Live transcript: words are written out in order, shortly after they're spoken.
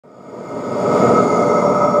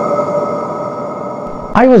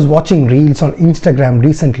I was watching reels on Instagram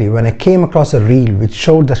recently when I came across a reel which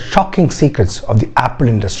showed the shocking secrets of the apple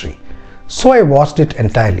industry. So I watched it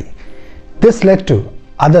entirely. This led to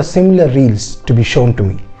other similar reels to be shown to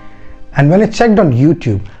me. And when I checked on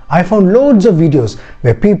YouTube, I found loads of videos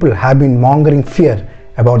where people have been mongering fear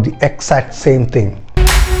about the exact same thing.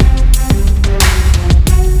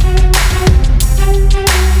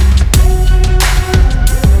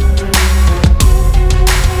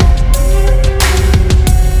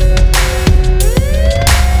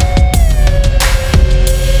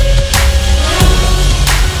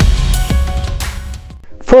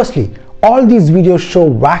 Firstly, all these videos show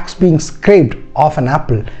wax being scraped off an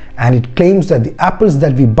apple, and it claims that the apples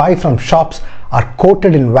that we buy from shops are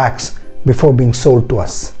coated in wax before being sold to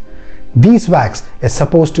us. Beeswax is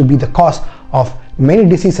supposed to be the cause of many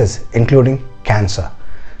diseases including cancer.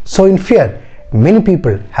 So in fear, many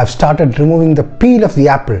people have started removing the peel of the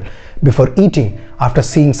apple before eating after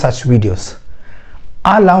seeing such videos.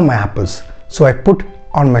 I love my apples, so I put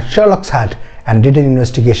on my Sherlock's hat and did an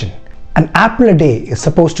investigation. An apple a day is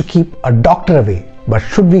supposed to keep a doctor away, but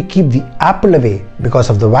should we keep the apple away because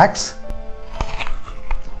of the wax?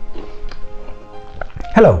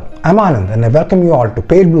 Hello, I'm Anand and I welcome you all to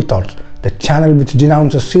Pale Blue Thoughts, the channel which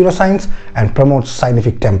denounces pseudoscience and promotes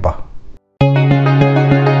scientific temper.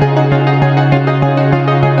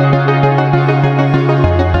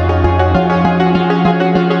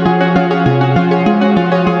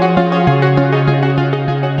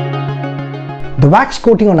 The wax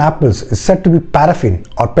coating on apples is said to be paraffin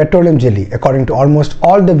or petroleum jelly according to almost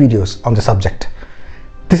all the videos on the subject.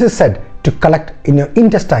 This is said to collect in your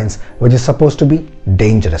intestines, which is supposed to be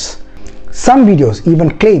dangerous. Some videos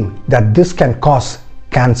even claim that this can cause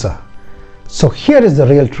cancer. So here is the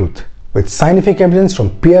real truth, with scientific evidence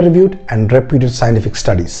from peer-reviewed and reputed scientific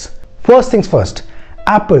studies. First things first,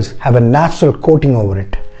 apples have a natural coating over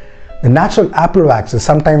it. The natural apple wax is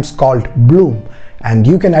sometimes called bloom, and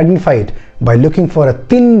you can identify it by looking for a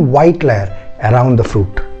thin white layer around the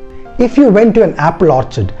fruit. If you went to an apple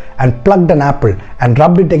orchard and plucked an apple and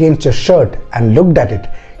rubbed it against your shirt and looked at it,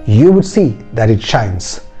 you would see that it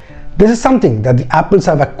shines. This is something that the apples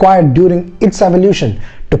have acquired during its evolution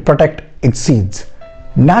to protect its seeds.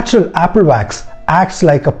 Natural apple wax acts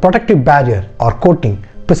like a protective barrier or coating,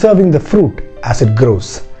 preserving the fruit as it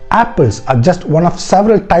grows. Apples are just one of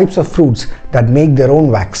several types of fruits that make their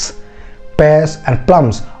own wax. Pears and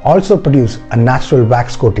plums also produce a natural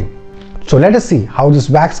wax coating. So let us see how this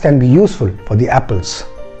wax can be useful for the apples.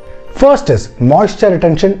 First is moisture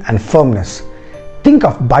retention and firmness. Think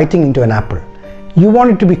of biting into an apple. You want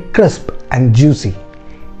it to be crisp and juicy.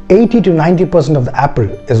 80 to 90% of the apple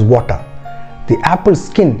is water. The apple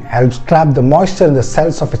skin helps trap the moisture in the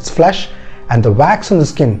cells of its flesh, and the wax on the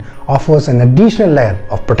skin offers an additional layer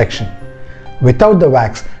of protection. Without the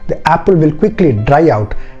wax, the apple will quickly dry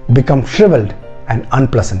out, become shriveled and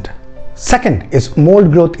unpleasant. Second is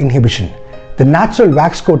mold growth inhibition. The natural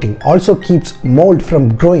wax coating also keeps mold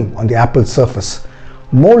from growing on the apple's surface.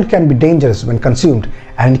 Mold can be dangerous when consumed,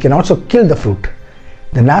 and it can also kill the fruit.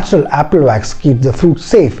 The natural apple wax keeps the fruit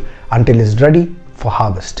safe until it is ready for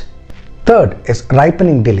harvest. Third is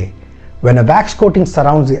ripening delay. When a wax coating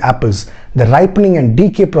surrounds the apples, the ripening and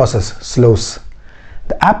decay process slows.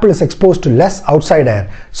 The apple is exposed to less outside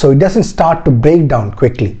air, so it doesn't start to break down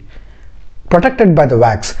quickly. Protected by the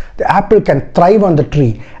wax, the apple can thrive on the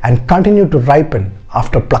tree and continue to ripen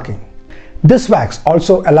after plucking. This wax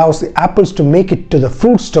also allows the apples to make it to the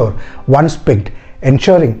fruit store once picked,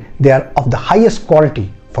 ensuring they are of the highest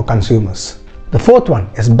quality for consumers. The fourth one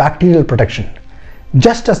is bacterial protection.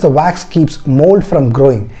 Just as the wax keeps mold from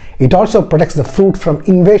growing, it also protects the fruit from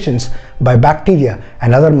invasions by bacteria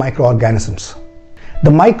and other microorganisms. The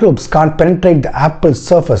microbes can't penetrate the apple's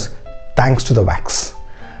surface thanks to the wax.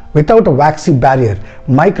 Without a waxy barrier,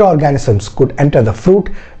 microorganisms could enter the fruit,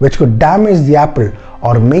 which could damage the apple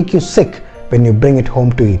or make you sick when you bring it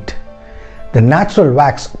home to eat. The natural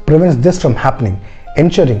wax prevents this from happening,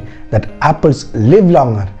 ensuring that apples live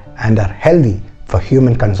longer and are healthy for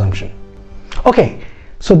human consumption. Okay,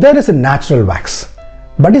 so there is a natural wax.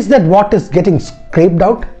 But is that what is getting scraped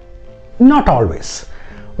out? Not always.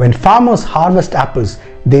 When farmers harvest apples,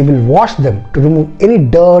 they will wash them to remove any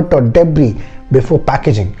dirt or debris before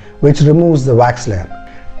packaging, which removes the wax layer.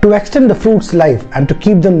 To extend the fruit's life and to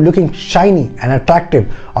keep them looking shiny and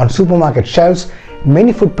attractive on supermarket shelves,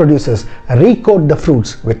 many food producers recoat the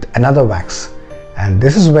fruits with another wax. And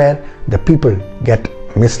this is where the people get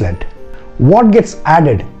misled. What gets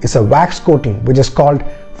added is a wax coating which is called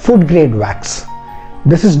food grade wax.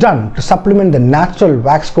 This is done to supplement the natural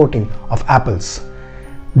wax coating of apples.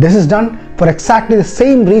 This is done for exactly the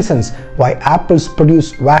same reasons why apples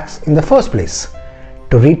produce wax in the first place: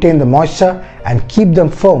 to retain the moisture and keep them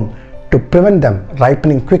firm, to prevent them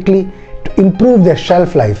ripening quickly, to improve their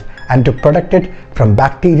shelf life, and to protect it from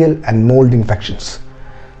bacterial and mold infections.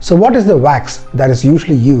 So what is the wax that is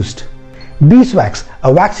usually used? Beeswax,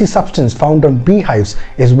 a waxy substance found on beehives,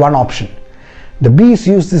 is one option. The bees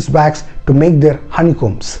use this wax to make their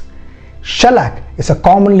honeycombs. Shellac is a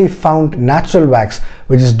commonly found natural wax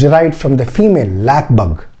which is derived from the female lac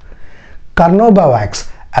bug. Carnauba wax,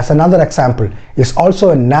 as another example, is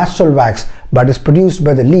also a natural wax but is produced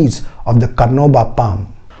by the leaves of the carnauba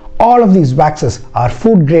palm. All of these waxes are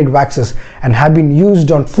food grade waxes and have been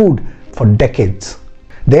used on food for decades.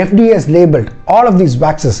 The FDA has labeled all of these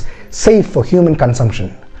waxes safe for human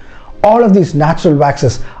consumption. All of these natural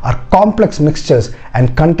waxes are complex mixtures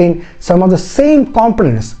and contain some of the same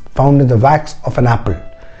components found in the wax of an apple.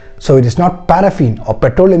 So it is not paraffin or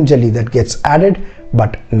petroleum jelly that gets added,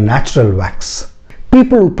 but natural wax.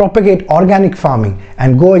 People who propagate organic farming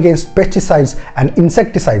and go against pesticides and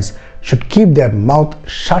insecticides should keep their mouth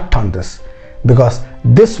shut on this, because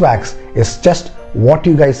this wax is just what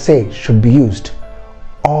you guys say should be used.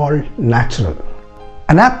 All natural.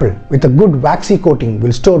 An apple with a good waxy coating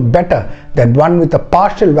will store better than one with a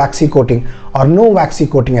partial waxy coating or no waxy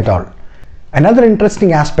coating at all. Another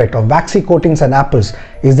interesting aspect of waxy coatings on apples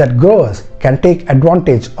is that growers can take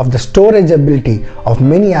advantage of the storage ability of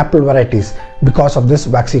many apple varieties because of this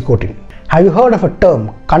waxy coating. Have you heard of a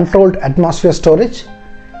term, controlled atmosphere storage?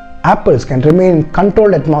 Apples can remain in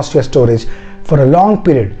controlled atmosphere storage for a long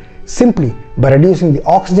period simply by reducing the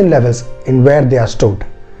oxygen levels in where they are stored.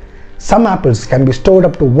 Some apples can be stored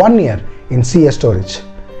up to 1 year in CS storage.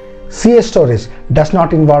 CS storage does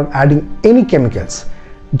not involve adding any chemicals,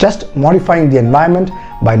 just modifying the environment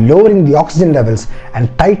by lowering the oxygen levels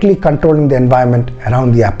and tightly controlling the environment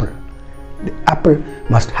around the apple. The apple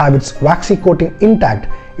must have its waxy coating intact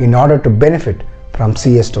in order to benefit from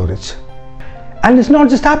CS storage. And it's not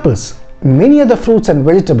just apples. Many other fruits and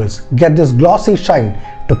vegetables get this glossy shine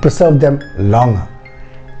to preserve them longer.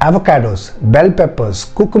 Avocados, bell peppers,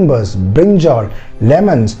 cucumbers, brinjal,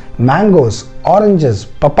 lemons, mangoes, oranges,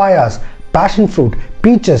 papayas, passion fruit,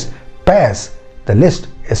 peaches, pears. The list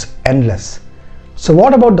is endless. So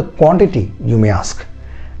what about the quantity, you may ask?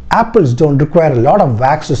 Apples don't require a lot of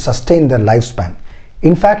wax to sustain their lifespan.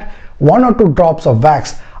 In fact, 1 or 2 drops of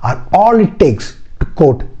wax are all it takes to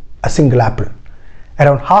coat a single apple.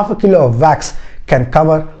 Around half a kilo of wax can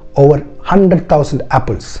cover over 100,000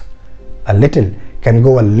 apples. A little can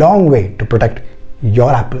go a long way to protect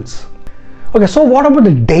your apples. Okay, so what about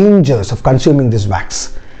the dangers of consuming this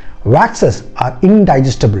wax? Waxes are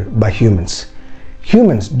indigestible by humans.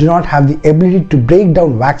 Humans do not have the ability to break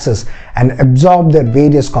down waxes and absorb their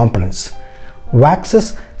various components.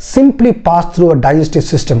 Waxes simply pass through a digestive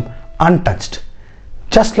system untouched,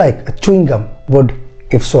 just like a chewing gum would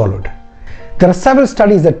if swallowed. There are several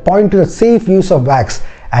studies that point to the safe use of wax,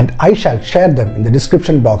 and I shall share them in the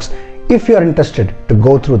description box if you are interested to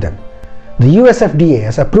go through them. The US FDA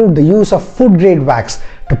has approved the use of food grade wax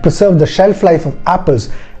to preserve the shelf life of apples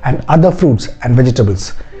and other fruits and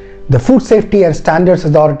vegetables. The Food Safety and Standards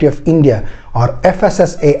Authority of India, or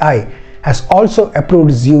FSSAI, has also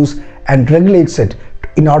approved its use and regulates it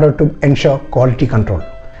in order to ensure quality control.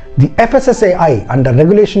 The FSSAI, under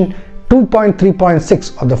Regulation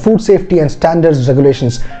 2.3.6 of the Food Safety and Standards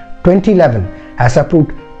Regulations 2011, has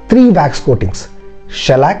approved 3 wax coatings: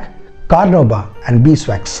 shellac, carnauba and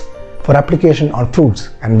beeswax, for application on fruits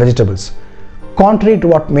and vegetables. Contrary to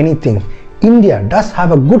what many think, India does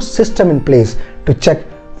have a good system in place to check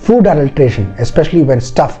food adulteration, especially when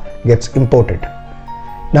stuff gets imported.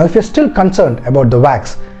 Now, if you're still concerned about the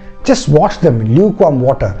wax, just wash them in lukewarm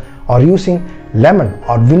water or using lemon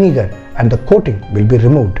or vinegar and the coating will be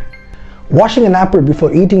removed. Washing an apple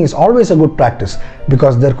before eating is always a good practice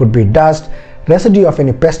because there could be dust, residue of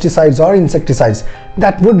any pesticides or insecticides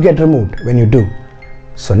that would get removed when you do.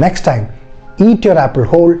 So next time, eat your apple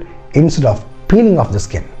whole instead of peeling off the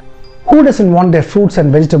skin. Who doesn't want their fruits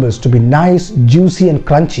and vegetables to be nice, juicy and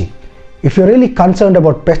crunchy? If you're really concerned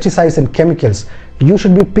about pesticides and chemicals, you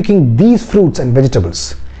should be picking these fruits and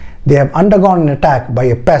vegetables. They have undergone an attack by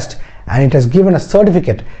a pest and it has given a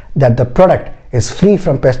certificate that the product is free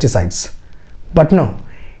from pesticides. But no,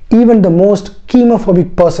 even the most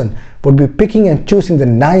chemophobic person would be picking and choosing the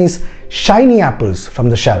nice, shiny apples from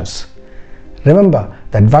the shelves. Remember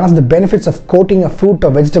that one of the benefits of coating a fruit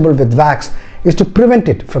or vegetable with wax is to prevent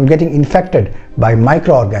it from getting infected by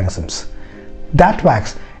microorganisms. That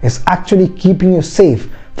wax is actually keeping you safe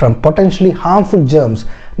from potentially harmful germs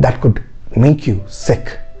that could make you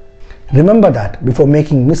sick. Remember that before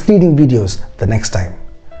making misleading videos the next time.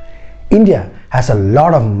 India has a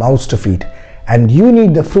lot of mouths to feed, and you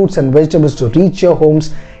need the fruits and vegetables to reach your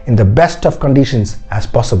homes in the best of conditions as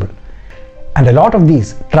possible. And a lot of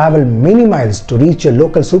these travel many miles to reach your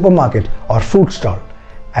local supermarket or food stall,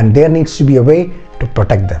 and there needs to be a way to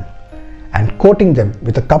protect them. And coating them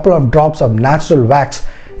with a couple of drops of natural wax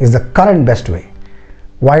is the current best way.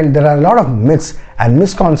 While there are a lot of myths and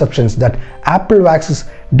misconceptions that apple wax is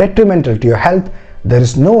detrimental to your health, there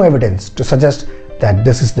is no evidence to suggest that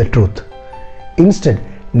this is the truth. Instead,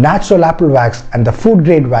 natural apple wax and the food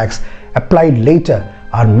grade wax applied later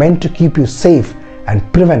are meant to keep you safe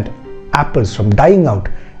and prevent apples from dying out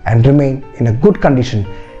and remain in a good condition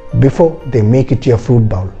before they make it to your fruit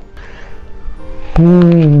bowl.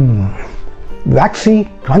 Waxy,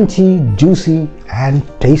 crunchy, juicy and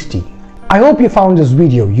tasty. I hope you found this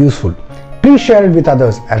video useful. Please share it with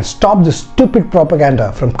others and stop this stupid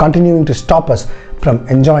propaganda from continuing to stop us from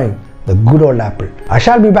enjoying the good old apple. I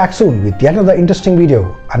shall be back soon with yet another interesting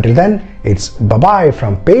video. Until then, it's bye-bye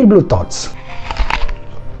from Pale Blue Thoughts.